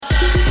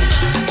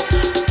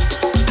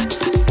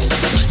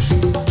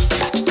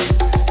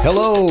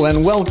Hello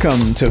and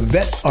welcome to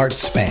Vet Art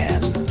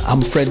Span.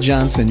 I'm Fred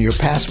Johnson, your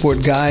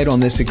passport guide on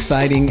this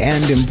exciting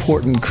and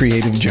important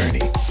creative journey.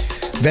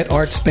 Vet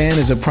Art Span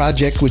is a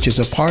project which is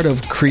a part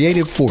of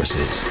Creative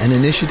Forces, an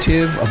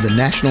initiative of the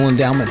National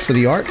Endowment for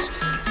the Arts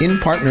in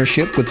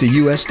partnership with the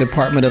U.S.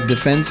 Department of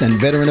Defense and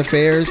Veteran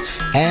Affairs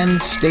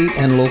and state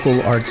and local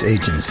arts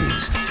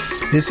agencies.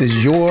 This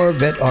is your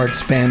Vet Art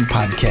Span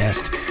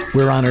podcast.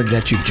 We're honored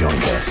that you've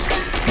joined us.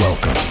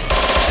 Welcome.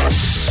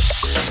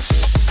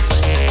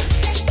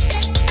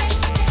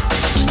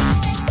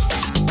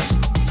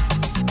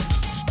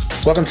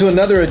 Welcome to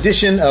another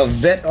edition of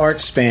Vet Art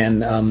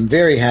Span. I'm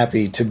very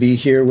happy to be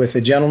here with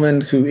a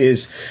gentleman who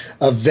is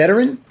a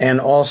veteran and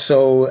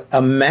also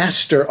a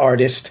master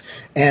artist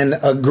and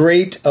a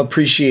great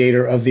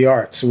appreciator of the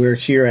arts. We're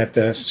here at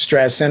the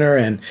Straz Center,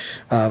 and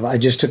I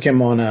just took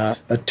him on a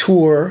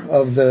tour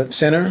of the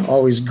center.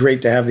 Always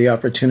great to have the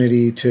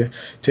opportunity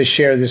to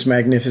share this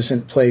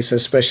magnificent place,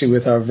 especially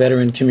with our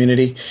veteran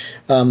community.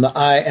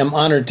 I am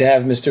honored to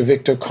have Mr.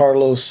 Victor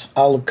Carlos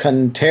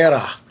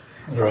Alcantara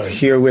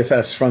here with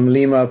us from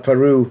Lima,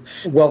 Peru.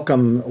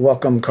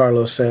 Welcome,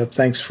 Carlos.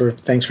 Thanks for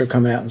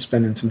coming out and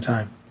spending some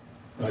time.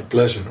 My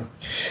pleasure.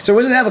 So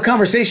we're going to have a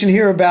conversation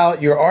here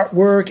about your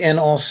artwork, and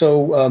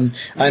also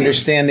I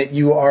understand that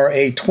you are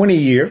a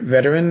 20-year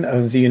veteran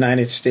of the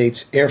United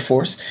States Air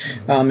Force.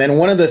 And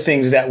one of the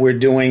things that we're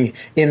doing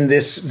in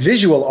this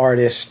visual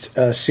artist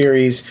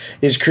series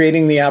is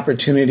creating the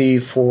opportunity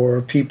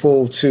for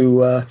people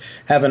to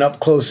have an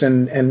up-close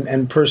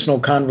and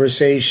personal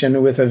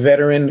conversation with a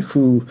veteran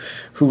who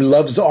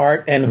loves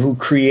art and who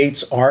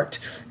creates art,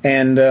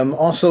 and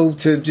also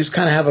to just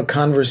kind of have a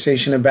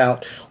conversation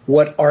about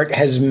what art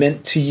has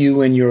meant to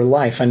you in your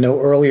life. I know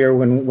earlier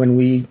when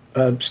we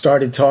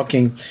started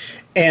talking,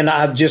 and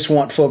I just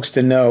want folks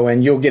to know,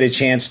 and you'll get a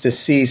chance to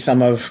see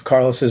some of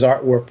Carlos's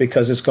artwork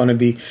because it's going to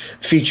be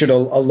featured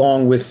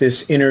along with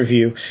this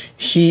interview.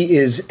 He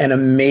is an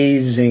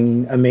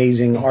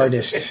amazing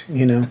artist,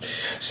 you know.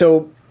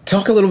 So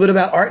talk a little bit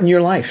about art in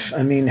your life.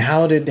 I mean,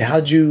 how did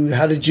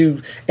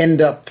you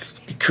end up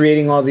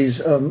creating all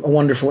these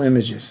wonderful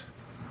images?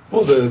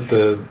 Well,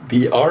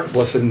 the art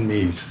was in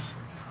me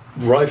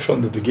right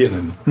from the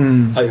beginning.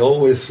 I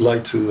always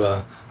liked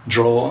to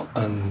draw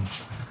and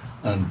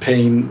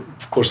paint.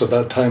 Of course, at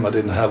that time, I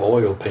didn't have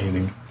oil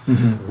painting.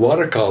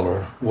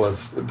 Watercolor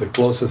was the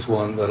closest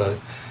one that I.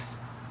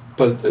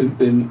 But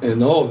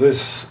in all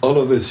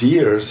of these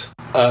years,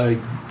 I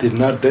did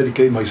not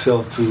dedicate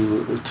myself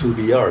to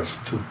the arts,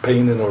 to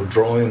painting or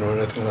drawing or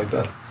anything like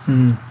that.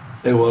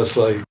 It was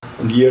like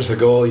years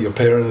ago, your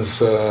parents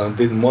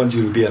didn't want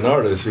you to be an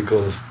artist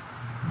because,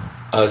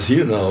 as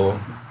you know,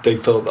 they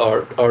thought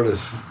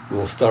artists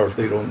will starve.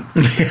 They won't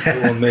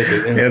make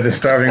it. Yeah, the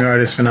starving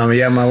artist phenomenon.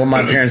 Yeah,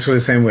 my parents were the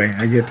same way.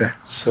 I get that.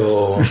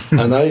 So,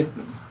 and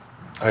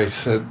I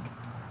said,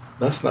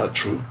 that's not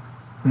true.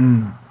 I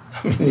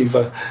mean,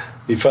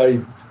 if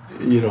I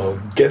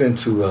get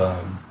into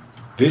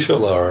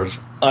visual arts,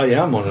 I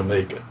am going to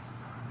make it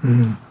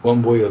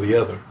one way or the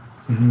other.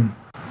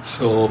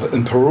 So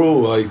in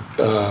Peru, I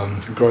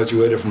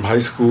graduated from high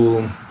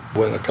school,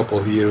 went a couple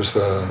of years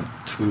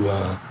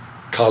to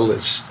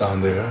college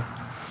down there,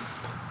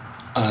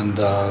 and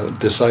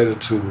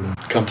decided to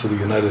come to the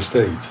United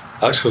States.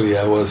 Actually,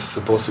 I was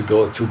supposed to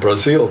go to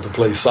Brazil to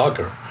play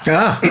soccer.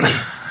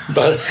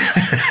 But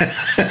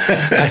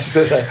I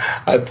said,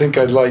 I think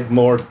I'd like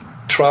more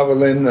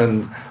traveling,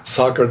 and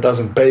soccer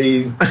doesn't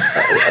pay.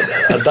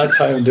 At that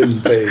time, it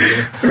didn't pay.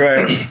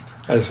 Right.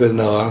 I said,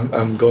 no,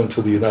 I'm going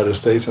to the United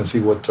States and see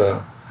what's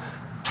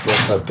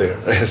out there.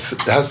 It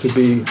has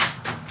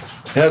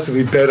to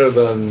be better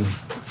than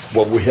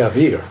what we have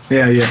here.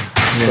 Yeah.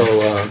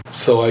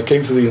 So I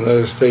came to the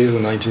United States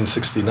in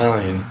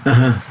 1969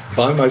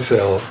 by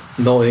myself,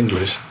 no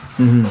English.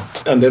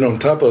 And then on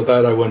top of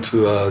that, I went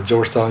to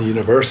Georgetown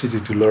University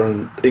to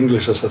learn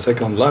English as a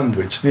second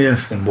language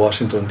in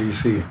Washington,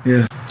 D.C.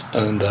 Yeah.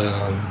 And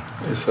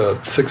it's a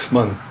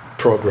 6-month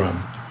program.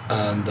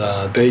 And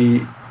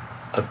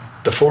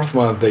the fourth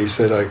month, they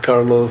said,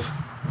 Carlos,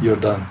 you're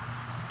done.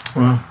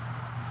 Wow.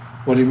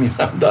 What do you mean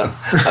I'm done?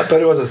 I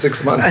thought it was a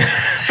 6 month.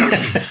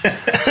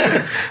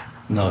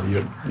 No,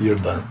 you're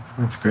done.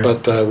 That's great.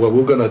 But what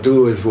we're going to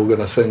do is we're going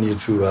to send you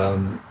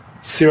to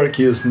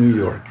Syracuse, New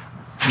York,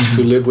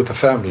 to live with a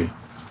family.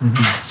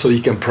 So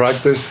you can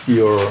practice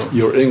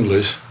your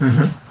English,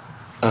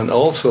 and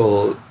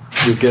also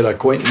you get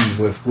acquainted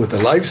with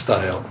the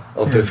lifestyle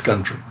of this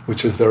country,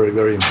 which is very,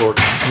 very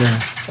important.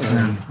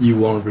 And you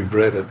won't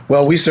regret it.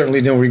 Well, we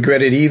certainly don't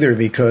regret it either,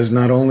 because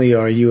not only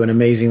are you an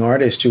amazing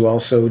artist, you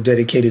also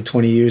dedicated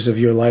 20 years of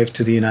your life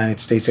to the United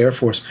States Air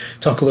Force.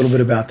 Talk a little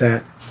bit about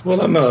that.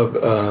 Well, I'm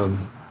a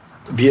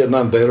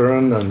Vietnam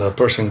veteran and a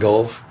Persian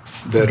Gulf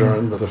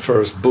veteran of the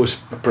first Bush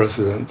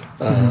president.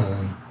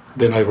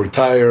 Then I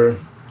retired.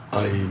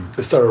 I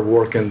started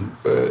working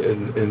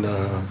in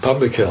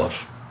public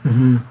health.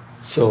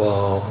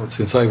 So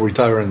since I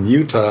retired in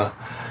Utah,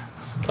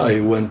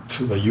 I went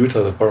to the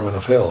Utah Department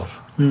of Health.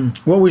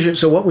 What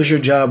was your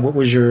job? What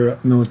was your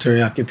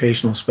military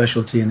occupational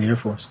specialty in the Air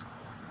Force?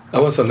 I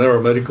was an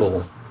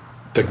aeromedical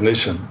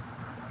technician.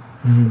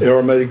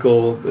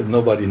 Aeromedical,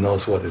 nobody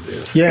knows what it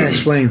is. Yeah,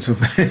 explain.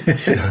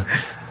 Yeah.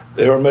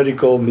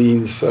 Aeromedical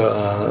means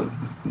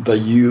that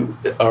you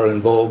are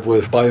involved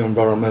with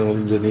bioenvironmental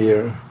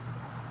engineer,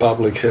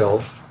 public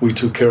health. We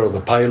took care of the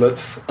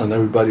pilots and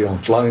everybody on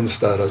flying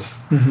status.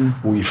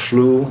 We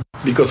flew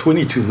because we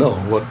need to know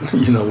what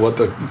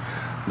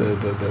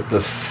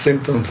the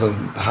symptoms and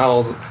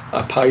how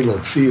a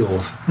pilot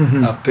feels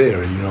up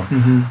there,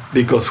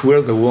 because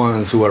we're the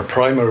ones who are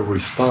primary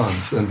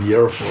response in the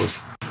Air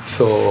Force.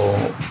 So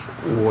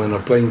when a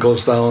plane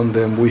goes down,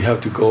 then we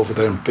have to go over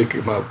there and pick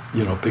him up,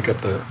 pick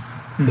up the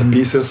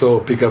pieces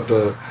or pick up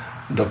the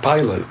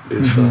pilot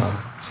if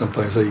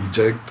sometimes they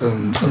eject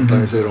and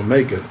sometimes they don't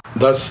make it.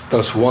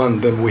 That's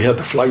one. Then we had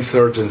the flight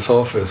surgeon's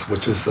office,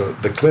 which is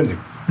the clinic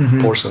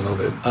portion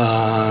of it,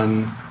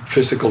 and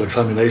physical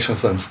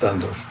examinations and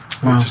standards,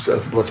 which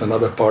was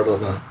another part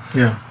of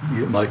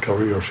my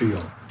career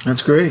field.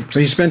 That's great.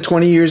 So you spent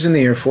 20 years in the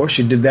Air Force.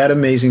 You did that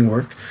amazing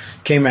work.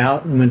 Came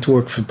out and went to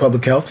work for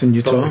public health in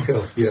Utah. Public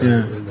health,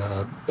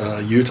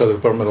 in Utah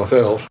Department of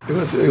Health.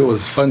 It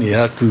was funny.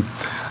 I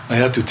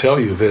had to tell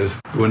you this.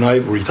 When I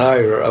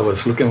retired, I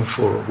was looking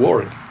for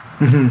work,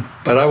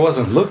 but I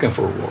wasn't looking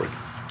for work.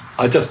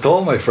 I just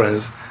told my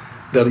friends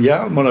that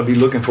I'm gonna be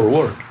looking for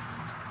work.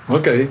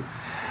 Okay,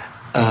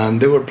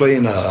 and they were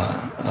playing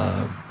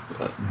a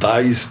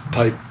dice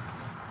type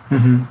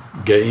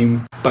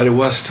game, but it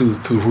was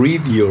to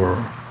read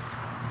your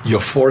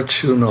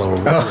fortune or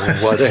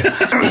whatever.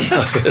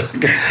 I said,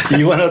 okay,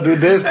 you want to do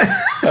this?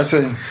 I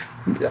said,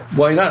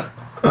 why not?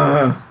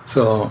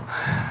 So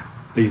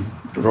they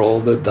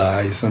rolled the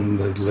dice, and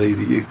the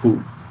lady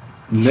who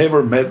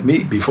never met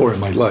me before in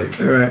my life.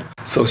 Right.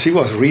 So she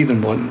was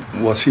reading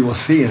what she was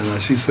seeing,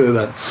 and she said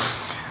that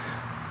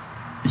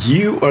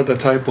you are the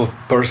type of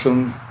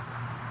person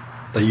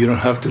that you don't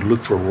have to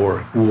look for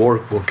work.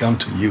 Work will come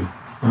to you.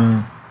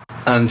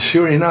 And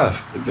sure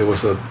enough, there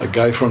was a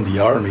guy from the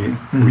Army,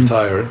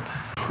 retired,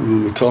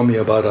 who told me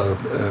about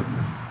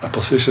a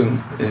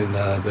position in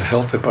the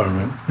health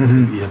department,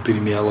 in the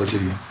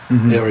epidemiology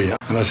area.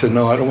 And I said,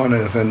 no, I don't want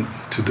anything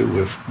to do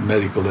with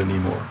medical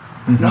anymore.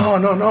 No,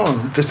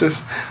 this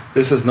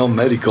is no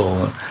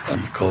medical.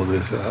 You call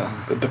this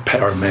the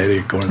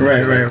paramedic or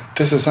right.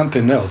 This is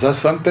something else. That's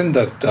something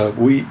that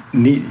we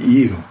need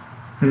you.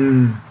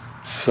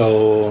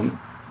 So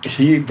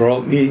he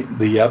brought me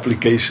the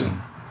application.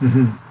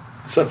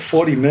 It's a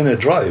 40-minute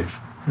drive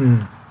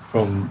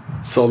from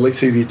Salt Lake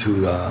City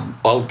to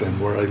Alton,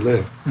 where I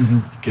live.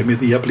 Give me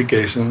the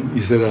application.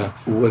 He said,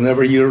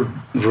 whenever you're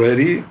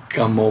ready,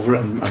 come over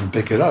and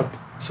pick it up.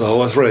 So I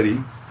was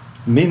ready.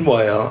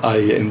 Meanwhile, I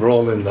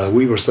enrolled in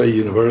Weber State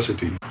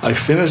University. I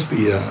finished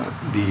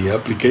the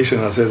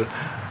application. I said,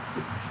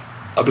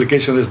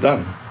 application is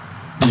done.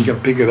 You can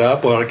pick it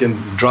up, or I can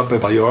drop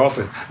it by your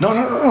office. No.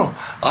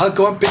 I'll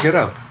go and pick it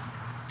up.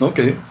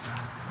 Okay.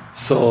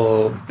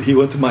 So he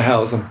went to my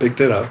house and picked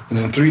it up. And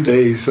in 3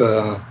 days,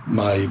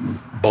 my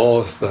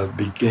boss that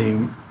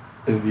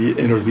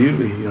interviewed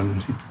me,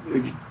 and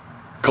he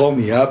called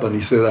me up and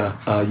he said,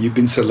 you've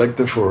been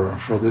selected for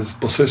this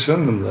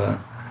position, and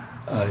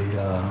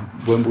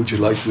when would you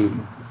like to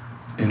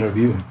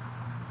interview?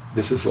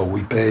 This is what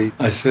we pay.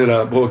 I said,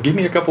 well, give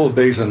me a couple of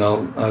days and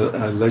I'll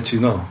let you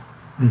know.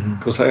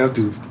 Because I have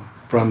to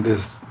run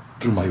this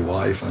through my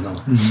wife and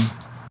all.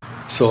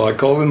 So I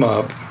called him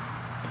up.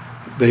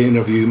 They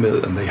interviewed me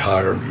and they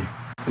hired me.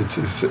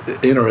 It's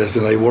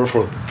interesting. I worked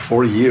for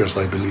 4 years,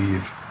 I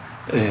believe,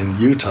 in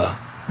Utah.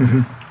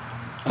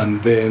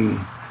 And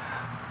then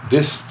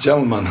this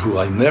gentleman who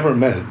I never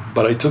met,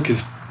 but I took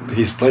his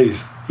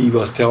place, he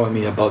was telling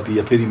me about the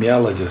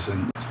epidemiologist.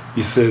 And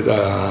he said,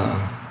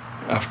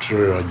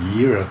 after a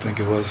year, I think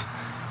it was,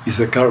 he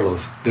said,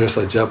 Carlos, there's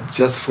a job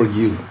just for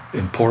you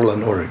in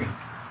Portland, Oregon.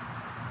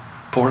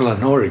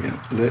 Portland, Oregon.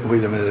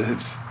 Wait a minute,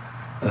 it's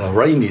a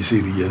rainy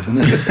city, isn't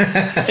it?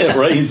 It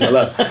rains a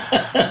lot.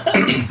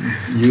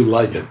 You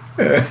like it.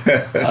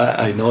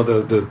 I know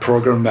the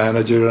program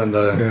manager and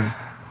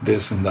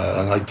this and that,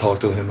 and I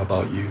talked to him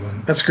about you.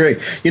 And that's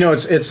great.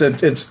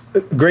 It's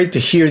great to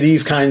hear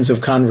these kinds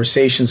of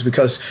conversations,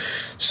 because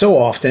so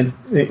often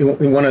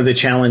one of the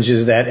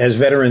challenges that as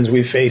veterans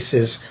we face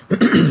is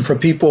for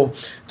people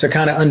to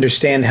kind of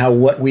understand how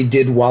what we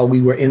did while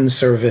we were in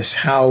service,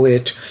 how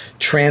it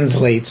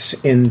translates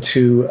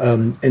into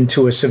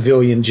a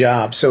civilian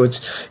job. So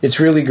it's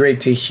really great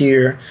to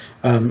hear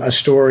a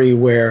story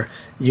where,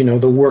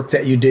 the work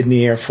that you did in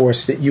the Air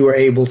Force, that you were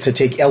able to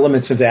take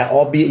elements of that,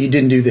 albeit you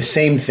didn't do the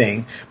same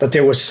thing, but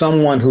there was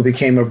someone who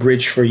became a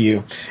bridge for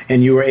you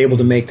and you were able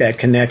to make that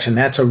connection.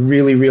 That's a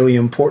really, really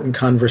important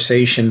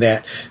conversation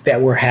that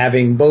we're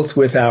having, both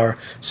with our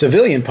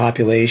civilian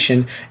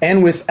population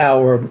and with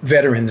our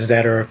veterans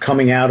that are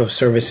coming out of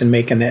service and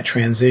making that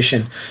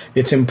transition.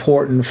 It's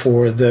important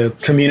for the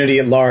community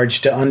at large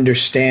to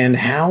understand,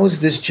 how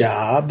is this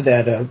job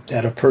that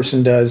a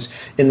person does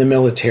in the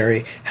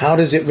military, how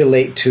does it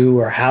relate to,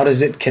 or How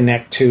does it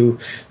connect to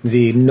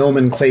the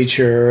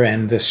nomenclature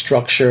and the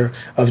structure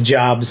of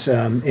jobs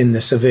in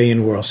the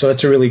civilian world? So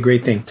it's a really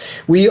great thing.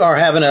 We are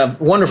having a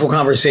wonderful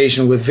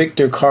conversation with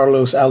Victor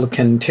Carlos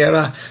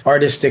Alcantara,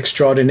 artist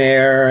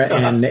extraordinaire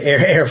and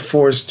Air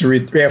Force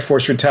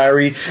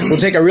retiree. We'll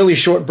take a really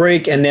short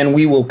break, and then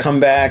we will come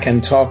back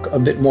and talk a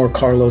bit more,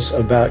 Carlos,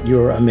 about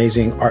your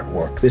amazing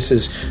artwork. This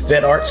is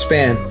Vet Art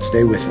Span.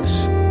 Stay with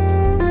us.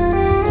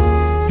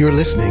 You're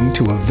listening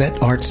to a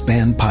Vet Art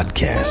Span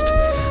podcast.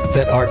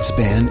 Vet Art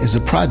Span is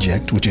a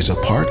project which is a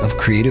part of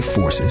Creative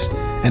Forces,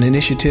 an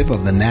initiative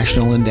of the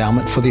National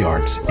Endowment for the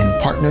Arts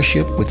in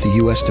partnership with the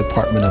U.S.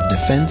 Department of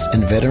Defense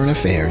and Veteran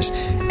Affairs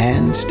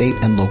and state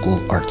and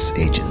local arts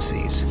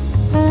agencies.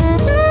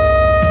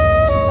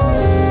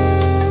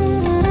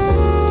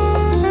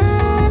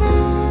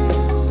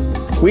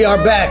 We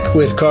are back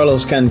with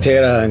Carlos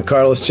Cantera, and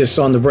Carlos just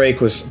on the break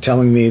was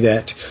telling me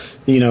that,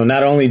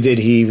 not only did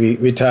he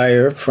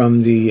retire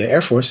from the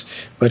Air Force,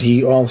 but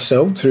he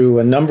also, through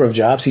a number of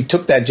jobs, he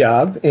took that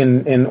job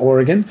in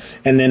Oregon,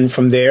 and then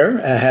from there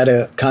had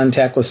a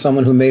contact with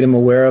someone who made him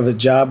aware of a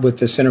job with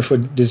the Center for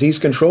Disease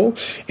Control,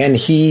 and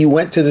he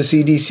went to the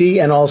CDC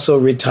and also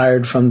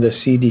retired from the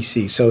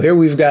CDC. So here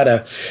we've got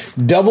a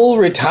double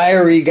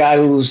retiree guy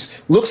who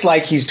looks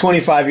like he's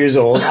 25 years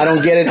old. I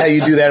don't get it how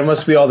you do that. It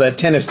must be all that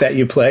tennis that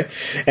you play.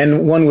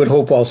 And one would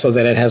hope also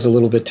that it has a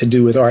little bit to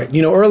do with art.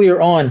 Earlier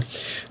on,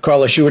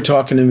 Carlos, you were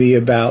talking to me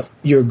about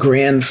your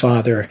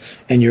grandfather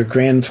and your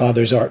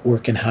grandfather's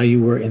artwork and how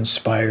you were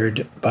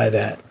inspired by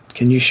that.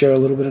 Can you share a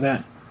little bit of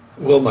that?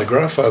 Well, my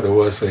grandfather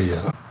was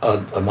an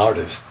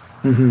artist.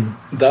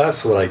 Mm-hmm.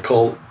 That's what I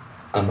call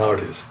an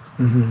artist.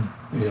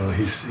 Mm-hmm.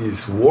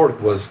 His work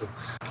was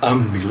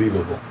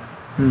unbelievable.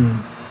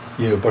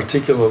 Mm.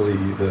 Particularly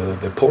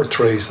the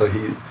portraits that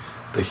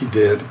he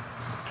did.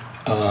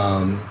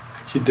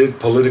 He did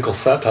political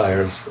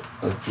satires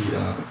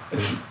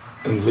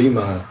in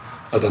Lima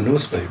at a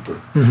newspaper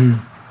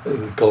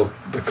called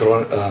the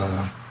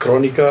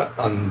Crónica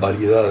and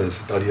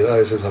Variedades.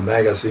 Variedades is a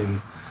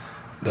magazine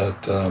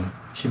that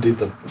he did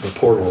the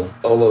portal.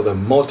 All of the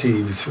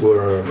motifs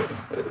were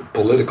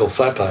political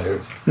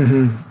satires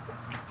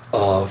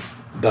of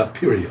that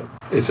period.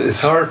 It's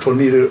hard for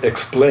me to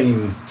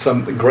explain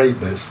some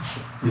greatness.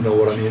 You know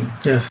what I mean?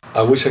 Yes.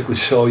 I wish I could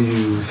show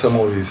you some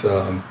of his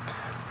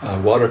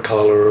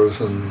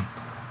watercolors, and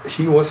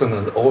he wasn't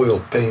an oil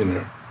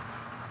painter,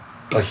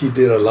 but he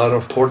did a lot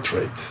of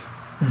portraits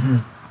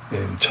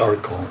in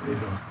charcoal,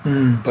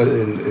 but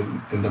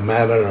in the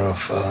manner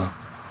of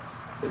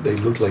they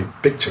look like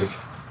pictures.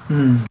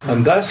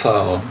 And that's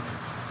how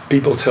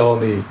people tell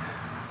me,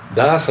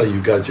 that's how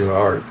you got your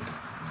art.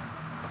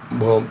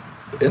 Well,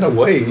 in a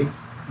way,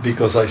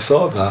 because I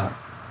saw that,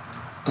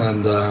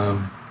 and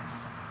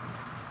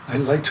I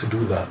like to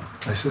do that.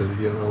 I said,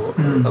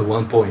 at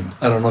one point,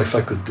 I don't know if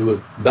I could do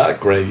it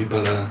that great,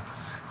 but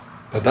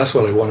that's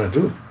what I want to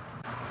do.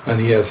 And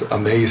he has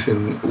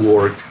amazing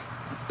work.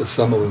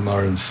 Some of them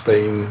are in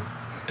Spain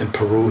and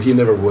Peru. He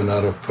never went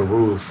out of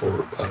Peru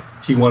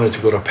he wanted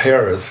to go to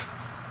Paris,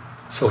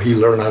 so he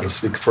learned how to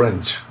speak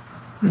French.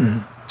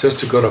 Just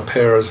to go to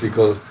Paris,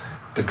 because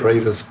the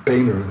greatest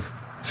painters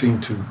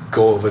seem to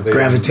go over there.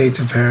 Gravitate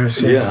to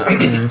Paris. Yeah.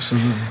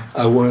 Absolutely.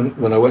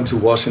 When I went to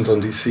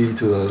Washington, D.C.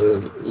 to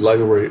the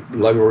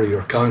Library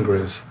of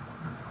Congress,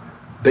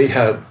 they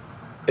had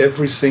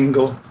every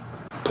single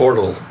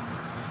portal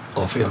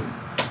of him.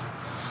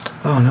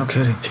 Oh, no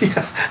kidding.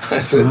 Yeah.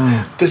 I said,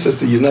 This is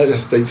the United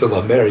States of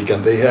America,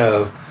 and they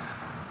have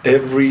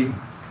every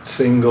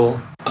single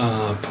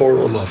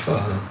portal of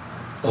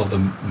the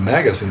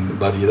magazine,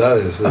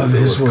 Variedades, of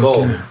his work,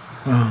 called. Yeah.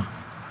 Wow.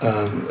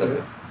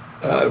 And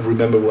I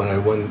remember when I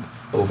went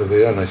over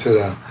there and I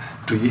said,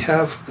 do you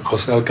have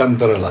José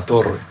Alcántara La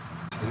Torre?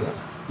 I said,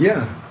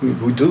 yeah,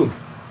 we do.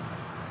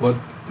 What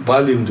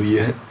volume do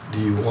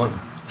you want?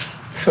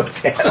 So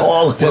they had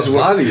all of his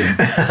work. Volume?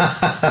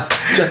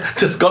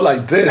 just go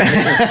like this.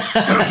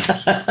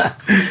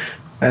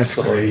 That's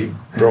so great. He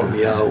brought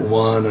me out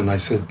one, and I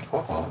said,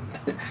 oh,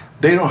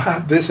 they don't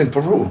have this in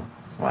Peru.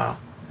 Wow.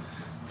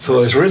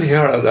 So it's really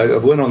hard. I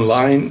went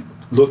online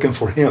looking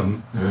for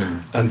him,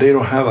 and they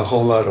don't have a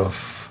whole lot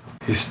of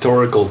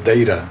historical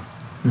data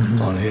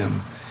on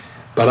him.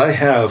 But I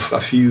have a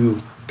few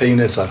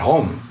paintings at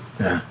home,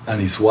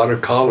 and his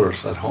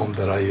watercolors at home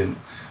that I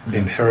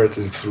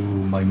inherited through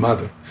my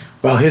mother.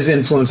 Well, his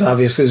influence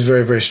obviously is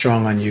very, very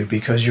strong on you,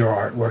 because your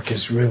artwork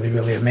is really,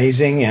 really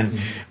amazing. And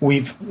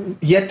we've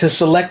yet to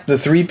select the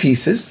 3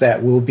 pieces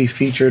that will be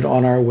featured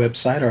on our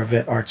website, our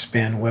Vet Art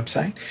Span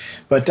website.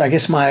 But I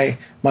guess my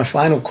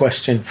final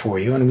question for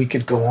you, and we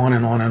could go on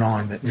and on and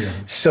on. But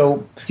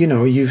so,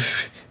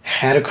 you've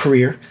had a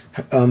career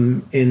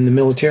in the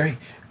military,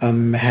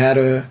 had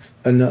a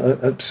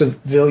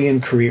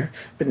civilian career,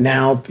 but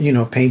now,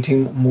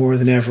 painting more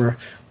than ever.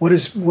 What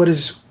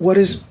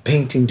does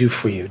painting do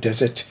for you?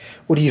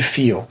 What do you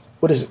feel?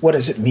 What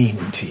does it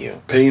mean to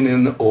you?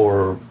 Painting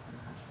or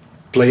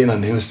playing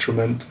an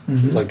instrument,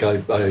 like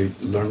I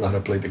learned how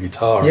to play the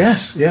guitar.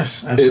 Yes,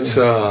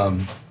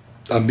 absolutely.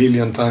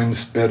 1,000,000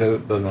 times better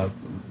than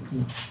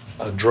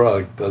a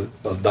drug that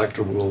a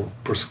doctor will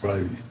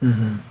prescribe you.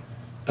 Mm-hmm.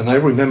 And I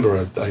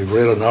remember I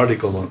read an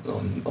article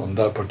on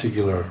that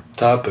particular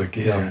topic.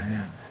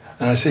 Yeah.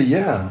 And I say,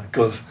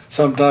 because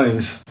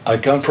sometimes I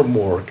come from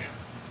work.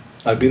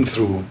 I've been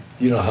through,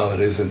 you know how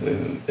it is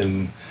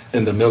in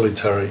the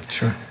military.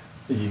 Sure.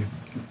 You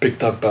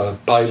picked up a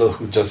pilot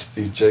who just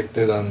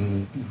ejected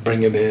and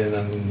bring him in,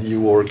 and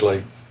you work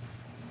like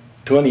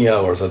 20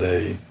 hours a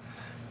day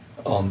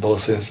on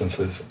those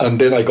instances. And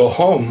then I go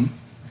home,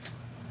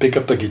 pick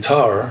up the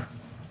guitar,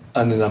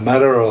 and in a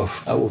matter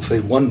of, I will say,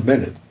 1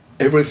 minute,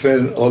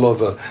 everything, all of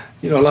the,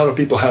 a lot of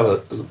people have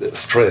a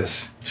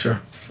stress. Sure.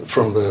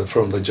 From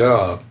the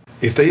job.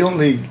 If they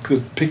only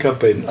could pick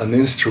up an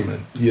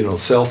instrument,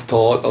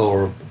 self-taught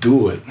or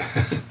do it.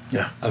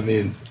 Yeah. I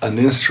mean, an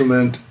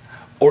instrument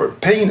or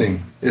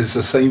painting is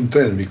the same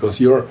thing because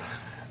you're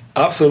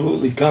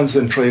absolutely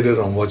concentrated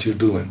on what you're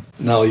doing.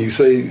 Now, you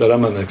say that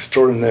I'm an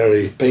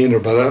extraordinary painter,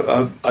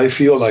 but I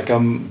feel like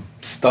I'm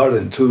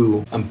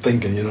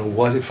thinking,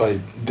 what if I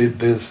did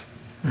this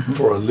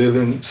for a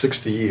living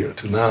 60 years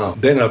to now?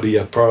 Then I'll be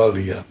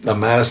probably a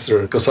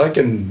master because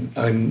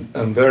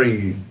I'm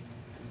very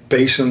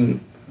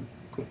patient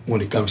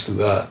when it comes to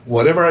that.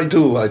 Whatever I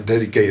do, I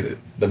dedicate it.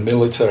 The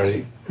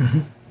military,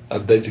 I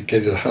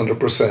dedicated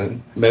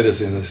 100%.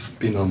 Medicine has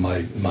been on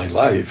my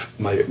life,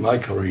 my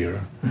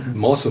career,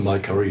 most of my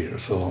career.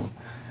 So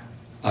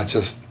I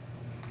just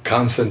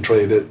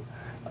concentrated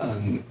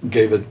and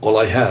gave it all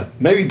I had.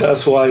 Maybe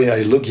that's why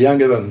I look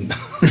younger than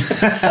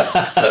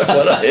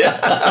what I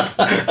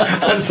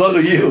am. And so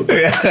do you.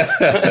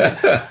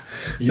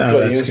 You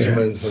play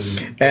instruments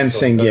and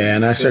sing,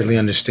 and I certainly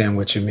understand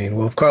what you mean.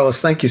 Well,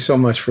 Carlos, thank you so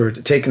much for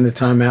taking the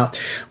time out.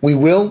 We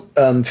will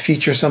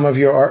feature some of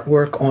your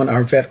artwork on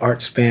our Vet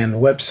Arts Band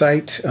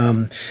website.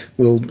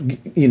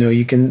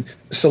 You can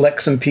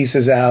select some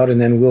pieces out, and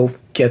then we'll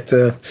get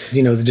the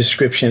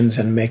descriptions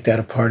and make that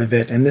a part of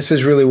it. And this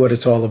is really what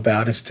it's all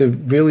about, is to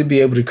really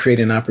be able to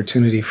create an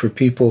opportunity for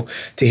people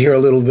to hear a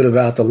little bit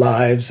about the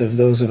lives of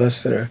those of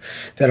us that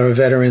are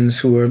veterans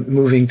who are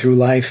moving through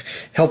life,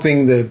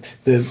 helping the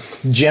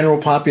general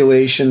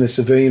population, the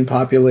civilian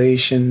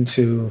population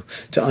to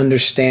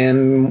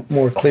understand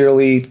more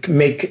clearly,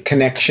 make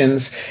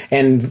connections,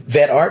 and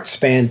Vet Arts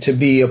Band to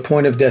be a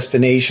point of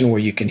destination where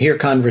you can hear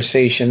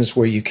conversations,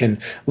 where you can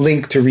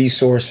link to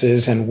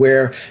resources, and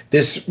where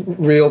this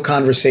real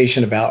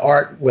conversation about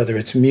art, whether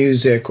it's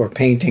music or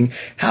painting,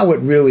 how it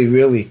really,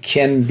 really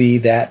can be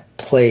that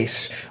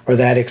place or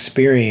that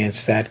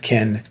experience that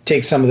can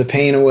take some of the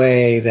pain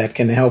away, that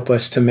can help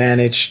us to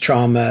manage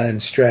trauma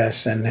and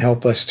stress and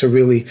help us to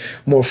really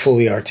more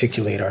fully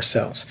articulate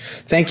ourselves.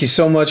 Thank you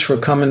so much for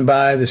coming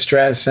by the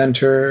Straz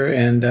Center,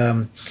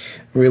 and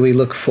really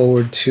look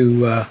forward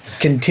to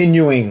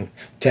continuing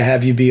to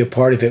have you be a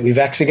part of it. We've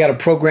actually got a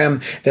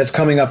program that's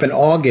coming up in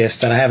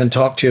August that I haven't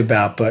talked to you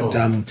about, but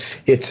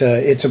it's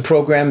a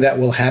program that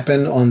will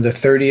happen on the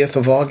 30th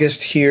of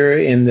August here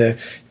in the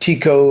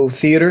Tico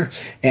Theater,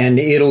 and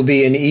it'll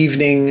be an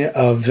evening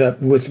of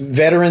with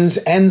veterans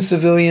and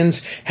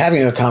civilians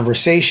having a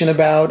conversation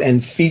about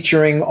and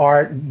featuring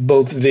art,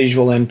 both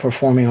visual and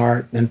performing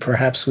art, and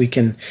perhaps we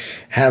can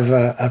have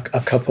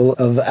a couple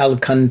of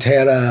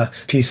Alcantara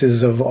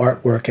pieces of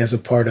artwork as a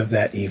part of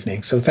that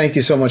evening. So thank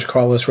you so much,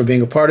 Carlos, for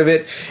being a part of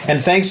it. And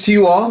thanks to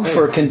you all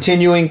for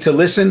continuing to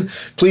listen.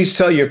 Please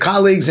tell your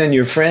colleagues and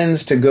your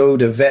friends to go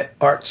to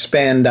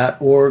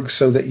vetartsband.org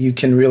so that you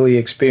can really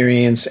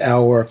experience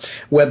our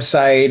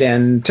website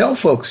and tell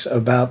folks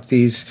about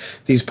these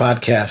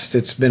podcasts.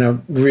 It's been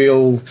a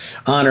real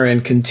honor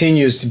and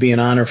continues to be an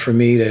honor for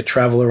me to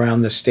travel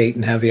around the state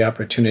and have the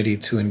opportunity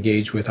to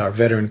engage with our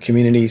veteran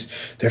communities,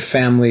 their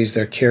families,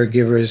 their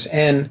caregivers,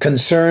 and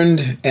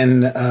concerned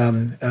and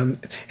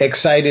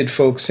excited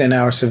folks in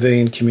our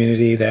civilian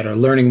community that are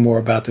learning more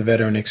about the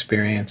veteran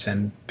experience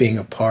and being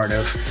a part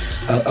of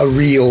a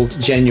real,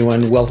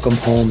 genuine welcome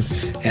home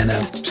and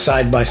a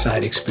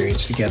side-by-side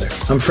experience together.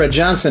 I'm Fred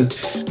Johnson.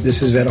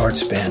 This is Vet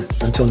Arts Band.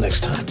 Until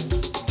next time.